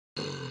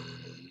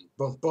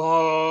Bum,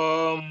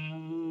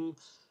 bum.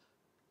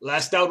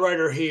 Last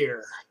Outrider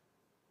here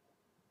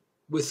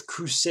with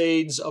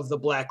Crusades of the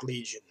Black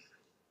Legion.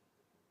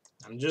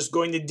 I'm just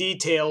going to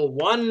detail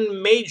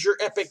one major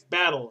epic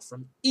battle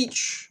from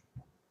each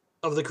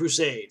of the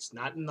Crusades.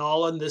 Not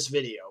all in this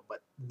video, but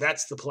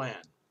that's the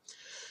plan.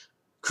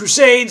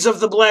 Crusades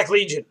of the Black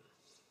Legion.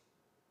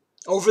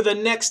 Over the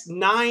next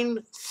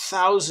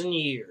 9,000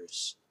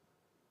 years,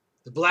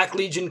 the Black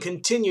Legion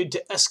continued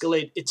to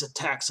escalate its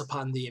attacks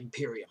upon the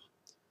Imperium.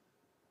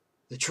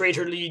 The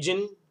Traitor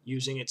Legion,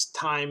 using its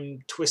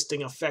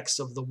time-twisting effects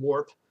of the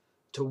warp,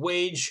 to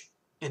wage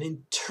an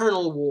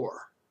internal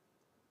war.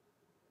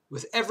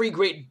 With every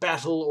great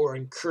battle or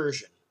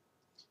incursion,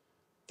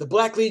 the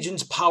Black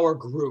Legion's power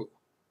grew,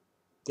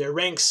 their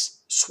ranks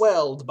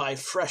swelled by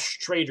fresh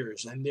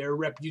traitors, and their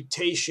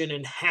reputation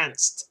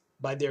enhanced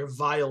by their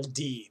vile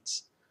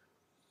deeds.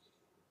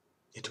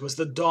 It was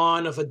the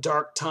dawn of a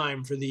dark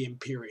time for the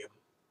Imperium,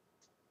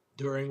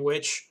 during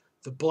which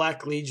the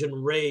Black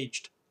Legion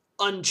raged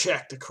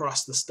unchecked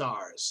across the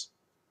stars.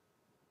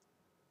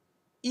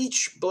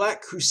 Each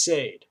Black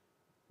Crusade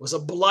was a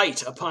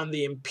blight upon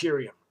the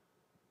Imperium,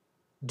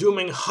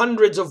 dooming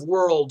hundreds of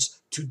worlds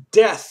to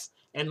death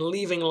and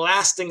leaving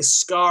lasting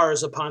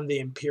scars upon the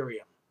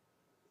Imperium.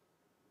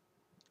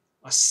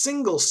 A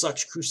single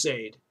such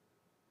crusade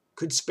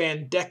could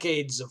span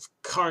decades of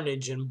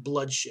carnage and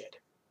bloodshed.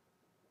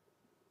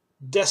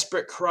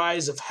 Desperate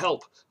cries of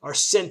help are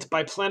sent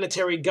by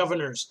planetary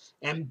governors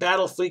and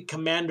battle fleet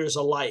commanders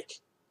alike,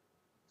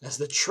 as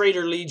the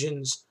Traitor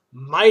Legion's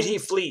mighty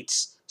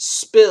fleets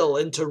spill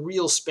into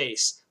real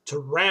space to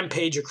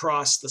rampage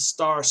across the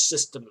star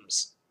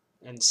systems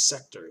and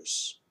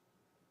sectors.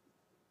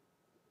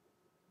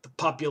 The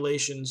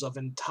populations of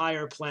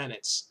entire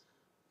planets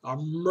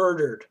are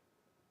murdered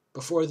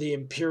before the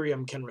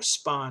Imperium can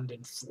respond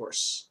in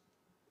force.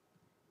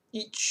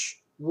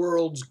 Each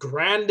world's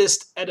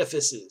grandest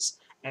edifices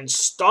and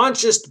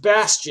staunchest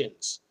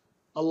bastions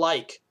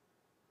alike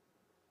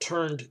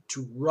turned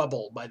to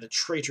rubble by the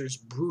traitors'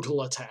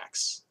 brutal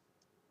attacks.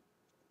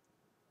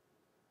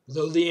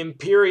 Though the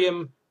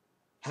Imperium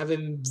have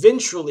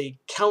eventually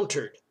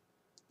countered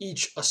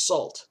each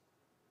assault,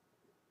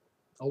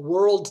 a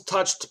world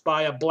touched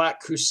by a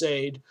Black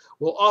Crusade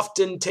will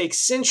often take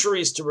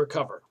centuries to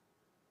recover,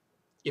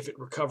 if it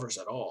recovers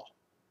at all.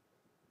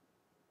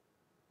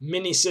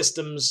 Many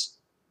systems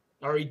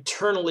are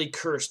eternally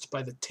cursed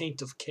by the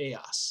taint of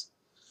chaos,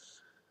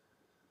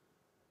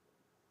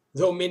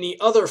 though many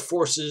other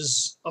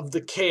forces of the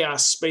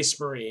Chaos Space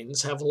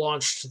Marines have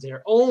launched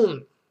their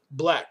own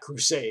Black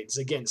Crusades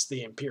against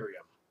the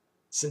Imperium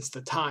since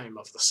the time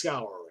of the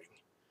Scouring.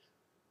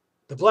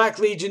 The Black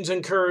Legion's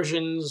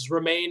incursions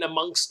remain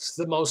amongst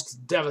the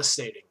most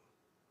devastating,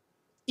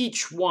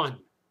 each one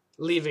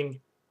leaving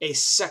a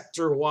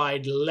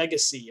sector-wide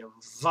legacy of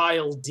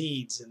vile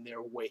deeds in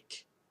their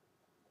wake.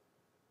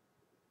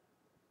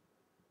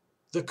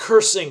 The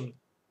cursing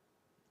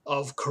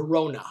of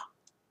Corona.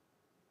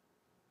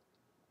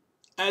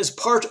 As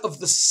part of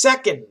the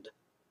second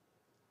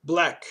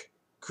Black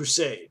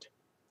Crusade,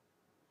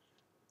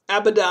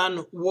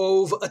 Abaddon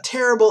wove a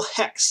terrible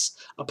hex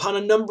upon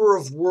a number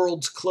of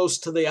worlds close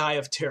to the Eye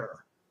of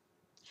Terror,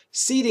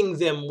 seeding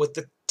them with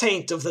the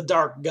taint of the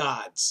dark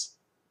gods.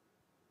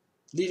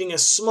 Leading a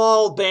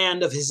small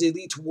band of his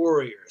elite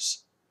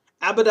warriors,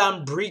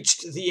 Abaddon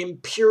breached the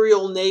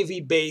Imperial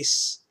Navy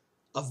base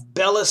of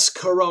Bellis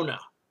Corona,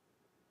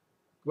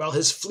 while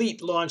his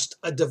fleet launched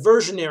a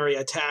diversionary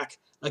attack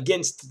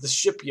against the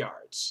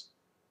shipyards.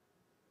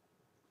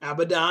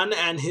 Abaddon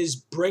and his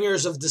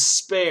Bringers of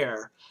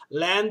Despair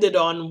landed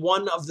on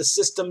one of the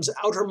system's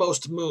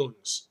outermost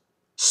moons.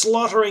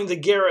 Slaughtering the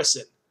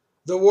garrison,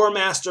 the War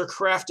Master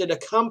crafted a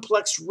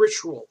complex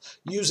ritual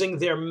using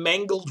their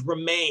mangled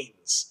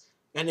remains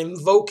and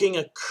invoking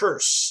a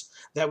curse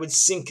that would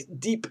sink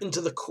deep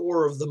into the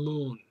core of the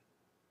moon.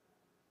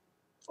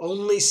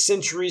 Only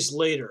centuries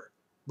later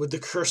would the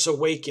curse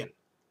awaken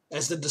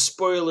as the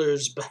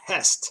Despoiler's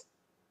behest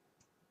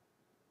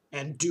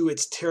and do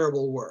its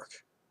terrible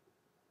work,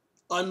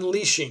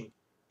 unleashing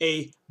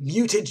a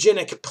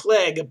mutagenic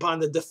plague upon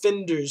the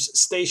defenders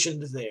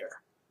stationed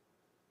there.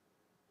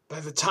 By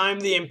the time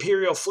the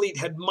Imperial fleet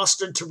had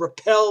mustered to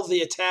repel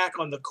the attack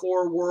on the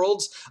core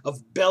worlds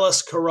of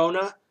Bellis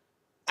Corona,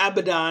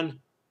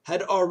 Abaddon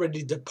had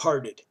already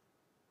departed,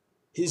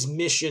 his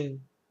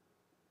mission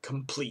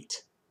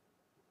complete.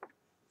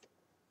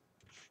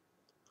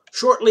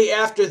 Shortly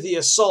after the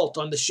assault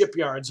on the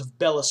shipyards of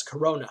Bellis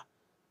Corona,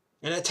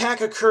 an attack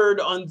occurred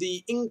on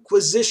the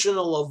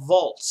inquisitional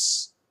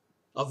vaults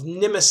of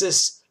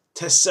Nemesis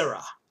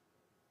Tessera.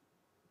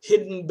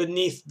 Hidden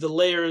beneath the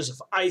layers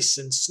of ice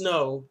and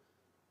snow,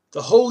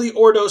 the Holy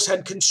Ordos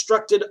had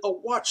constructed a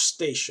watch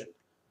station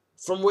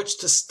from which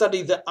to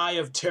study the Eye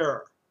of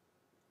Terror,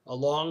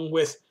 along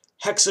with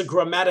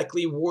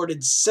hexagrammatically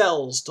warded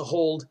cells to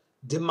hold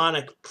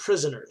demonic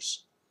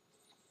prisoners.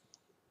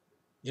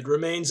 It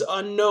remains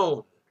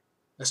unknown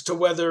as to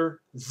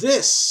whether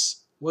this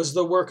was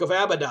the work of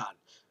Abaddon,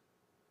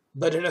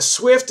 but in a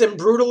swift and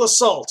brutal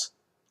assault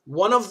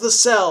one of the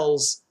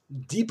cells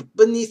deep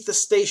beneath the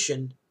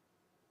station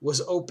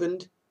was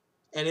opened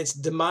and its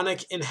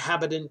demonic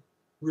inhabitant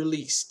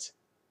released.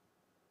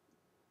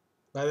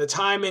 By the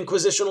time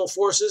Inquisitional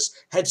forces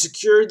had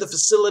secured the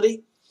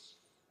facility,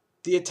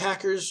 the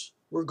attackers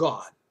were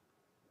gone,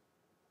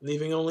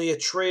 leaving only a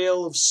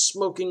trail of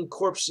smoking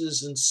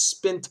corpses and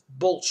spent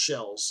bolt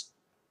shells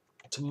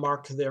to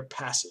mark their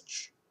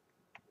passage.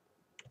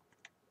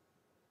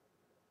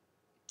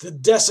 The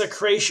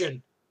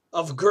desecration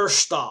of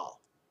Gerstal.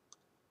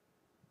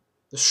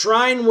 The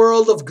shrine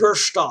world of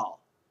Gerstal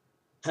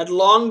had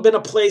long been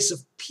a place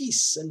of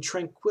peace and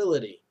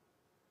tranquility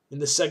in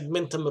the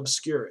Segmentum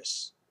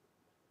Obscurus,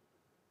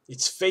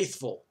 its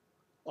faithful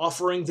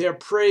offering their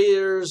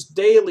prayers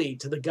daily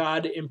to the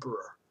god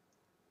Emperor.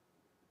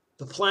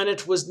 The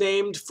planet was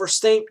named for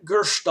Saint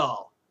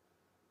Gerstal,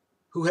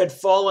 who had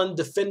fallen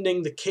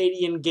defending the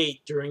Cadian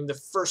Gate during the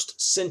first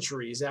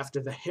centuries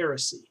after the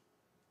heresy.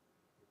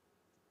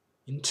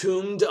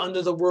 Entombed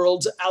under the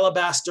world's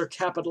alabaster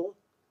capital,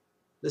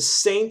 the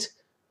saint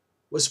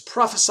was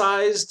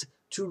prophesied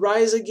to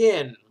rise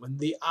again when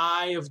the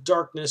eye of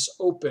darkness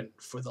opened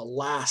for the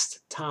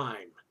last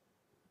time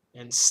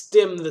and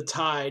stem the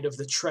tide of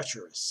the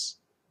treacherous.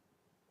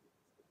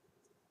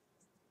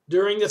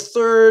 During the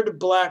Third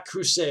Black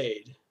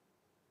Crusade,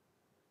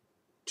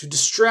 to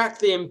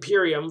distract the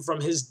Imperium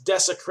from his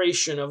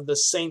desecration of the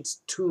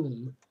saint's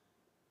tomb,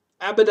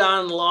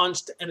 Abaddon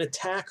launched an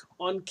attack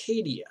on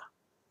Cadia.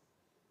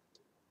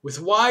 With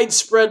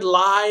widespread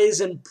lies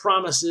and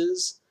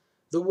promises,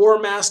 the War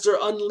Master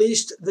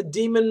unleashed the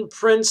demon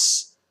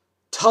prince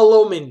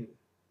Talomin,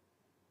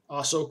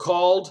 also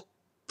called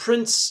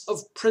Prince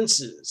of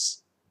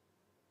Princes,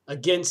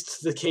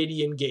 against the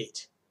Cadian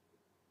Gate.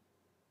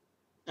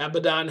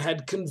 Abaddon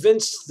had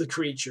convinced the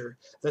creature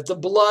that the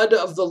blood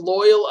of the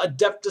loyal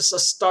Adeptus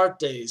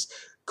Astartes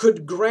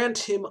could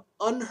grant him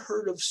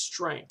unheard of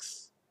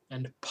strength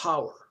and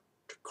power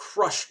to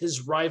crush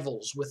his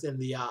rivals within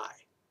the eye.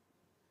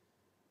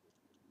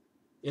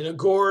 In a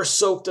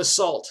gore-soaked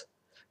assault,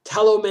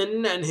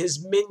 Talomin and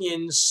his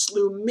minions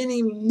slew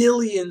many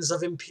millions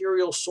of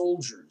Imperial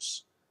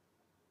soldiers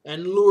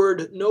and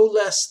lured no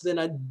less than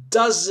a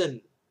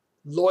dozen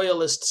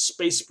Loyalist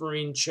Space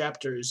Marine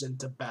chapters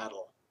into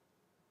battle.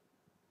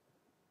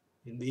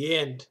 In the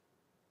end,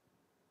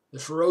 the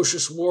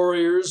ferocious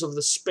warriors of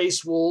the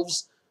Space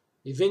Wolves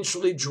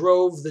eventually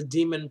drove the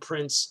Demon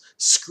Prince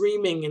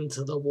screaming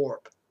into the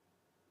warp.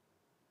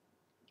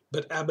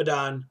 But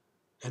Abaddon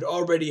had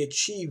already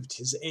achieved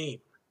his aim,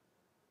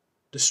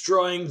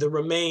 destroying the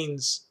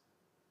remains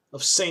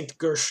of Saint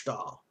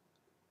Gerstal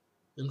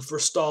and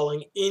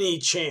forestalling any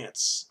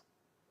chance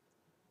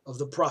of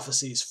the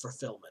prophecy's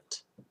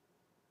fulfillment.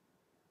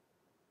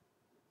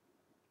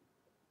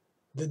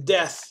 The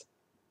death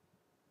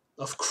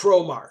of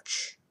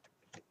Cromarch.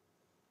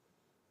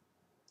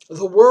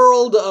 The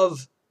world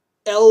of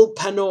El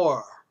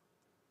Panor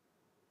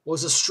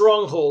was a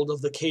stronghold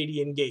of the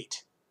Cadian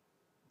Gate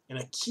and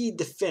a key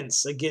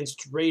defense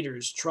against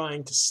raiders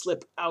trying to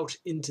slip out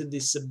into the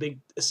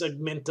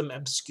Segmentum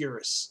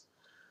Obscurus.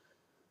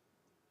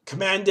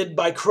 Commanded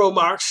by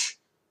Cromarch,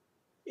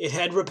 it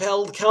had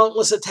repelled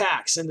countless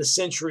attacks in the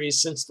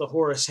centuries since the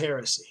Horus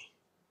Heresy.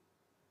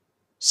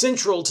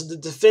 Central to the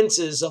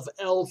defenses of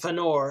El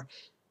Fanor,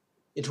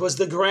 it was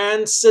the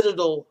grand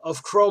citadel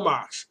of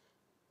Cromarch,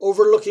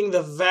 overlooking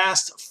the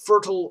vast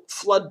fertile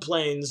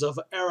floodplains of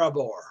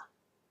Erebor.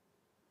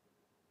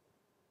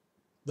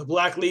 The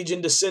Black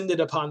Legion descended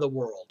upon the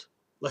world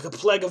like a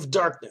plague of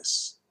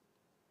darkness.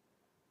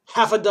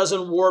 Half a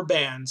dozen war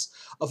bands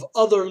of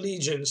other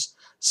legions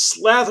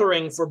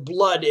slathering for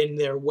blood in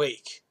their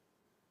wake.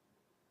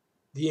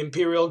 The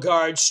Imperial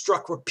Guard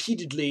struck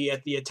repeatedly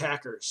at the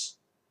attackers.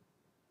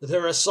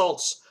 Their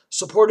assaults,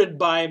 supported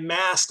by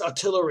massed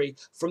artillery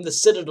from the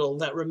citadel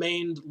that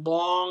remained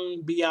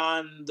long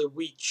beyond the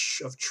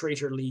reach of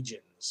traitor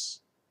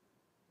legions.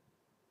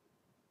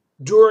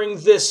 During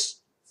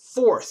this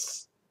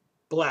Fourth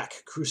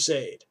Black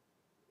Crusade,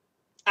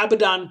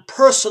 Abaddon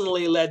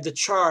personally led the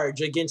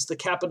charge against the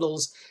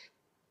capital's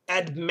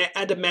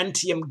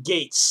adamantium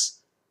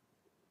gates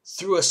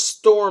through a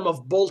storm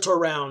of bolter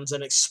rounds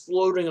and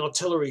exploding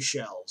artillery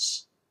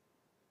shells.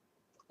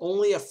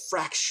 Only a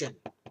fraction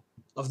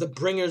of the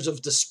bringers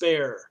of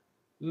despair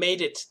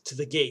made it to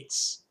the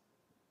gates,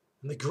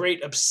 and the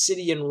great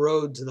obsidian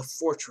road to the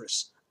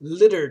fortress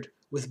littered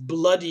with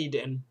bloodied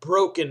and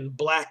broken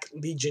Black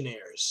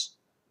Legionnaires.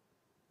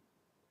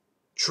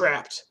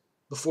 Trapped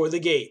before the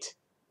gate,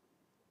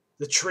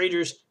 the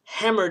traitors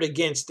hammered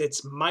against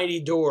its mighty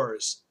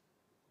doors,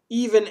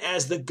 even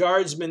as the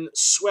guardsmen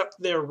swept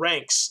their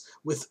ranks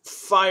with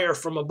fire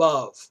from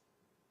above.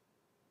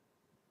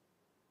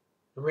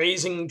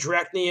 Raising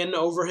Dracnian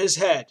over his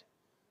head,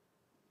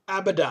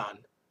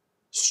 Abaddon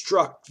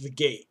struck the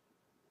gate,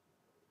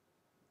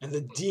 and the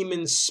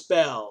demon's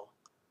spell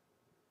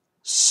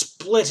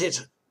split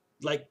it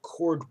like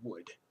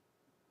cordwood.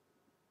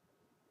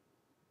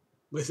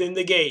 Within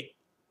the gate,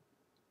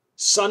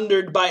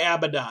 sundered by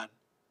Abaddon,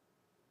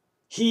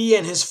 he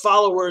and his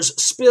followers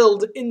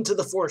spilled into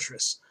the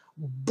fortress,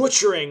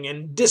 butchering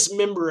and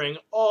dismembering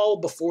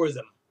all before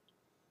them.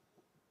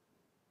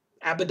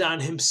 Abaddon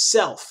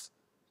himself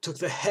took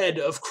the head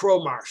of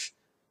Cromarsh,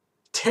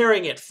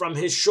 tearing it from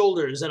his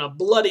shoulders in a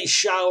bloody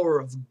shower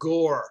of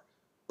gore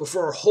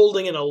before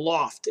holding it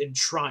aloft in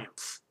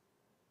triumph.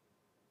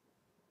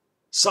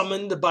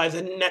 Summoned by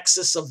the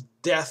nexus of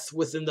death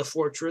within the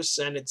fortress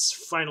and its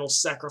final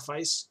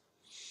sacrifice,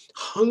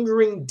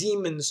 hungering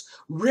demons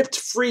ripped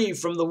free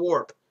from the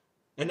warp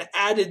and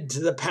added to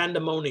the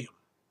pandemonium.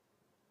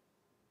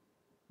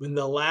 When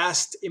the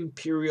last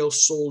Imperial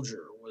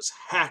soldier was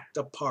hacked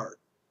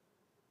apart,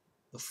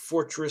 the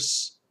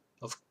forces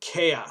of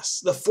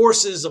chaos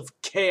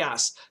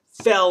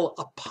fell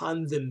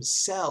upon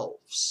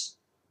themselves.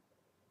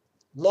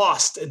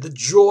 Lost in the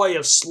joy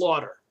of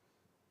slaughter,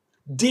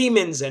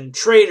 demons and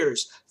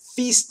traitors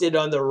feasted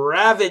on the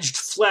ravaged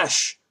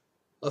flesh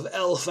of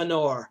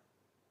Elfanor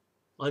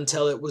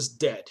until it was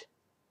dead,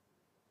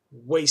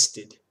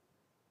 wasted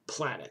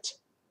planet.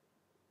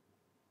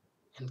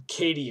 And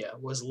Cadia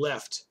was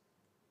left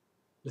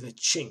with a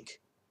chink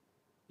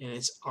in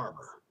its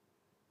armor.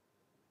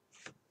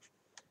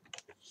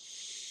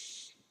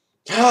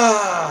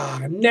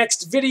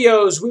 Next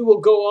videos, we will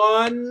go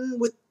on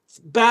with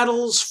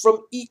battles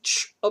from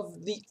each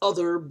of the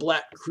other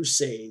Black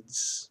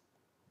Crusades,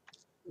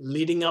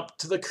 leading up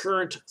to the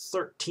current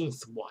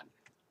 13th one.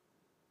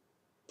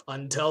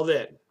 Until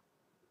then,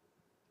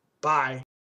 bye.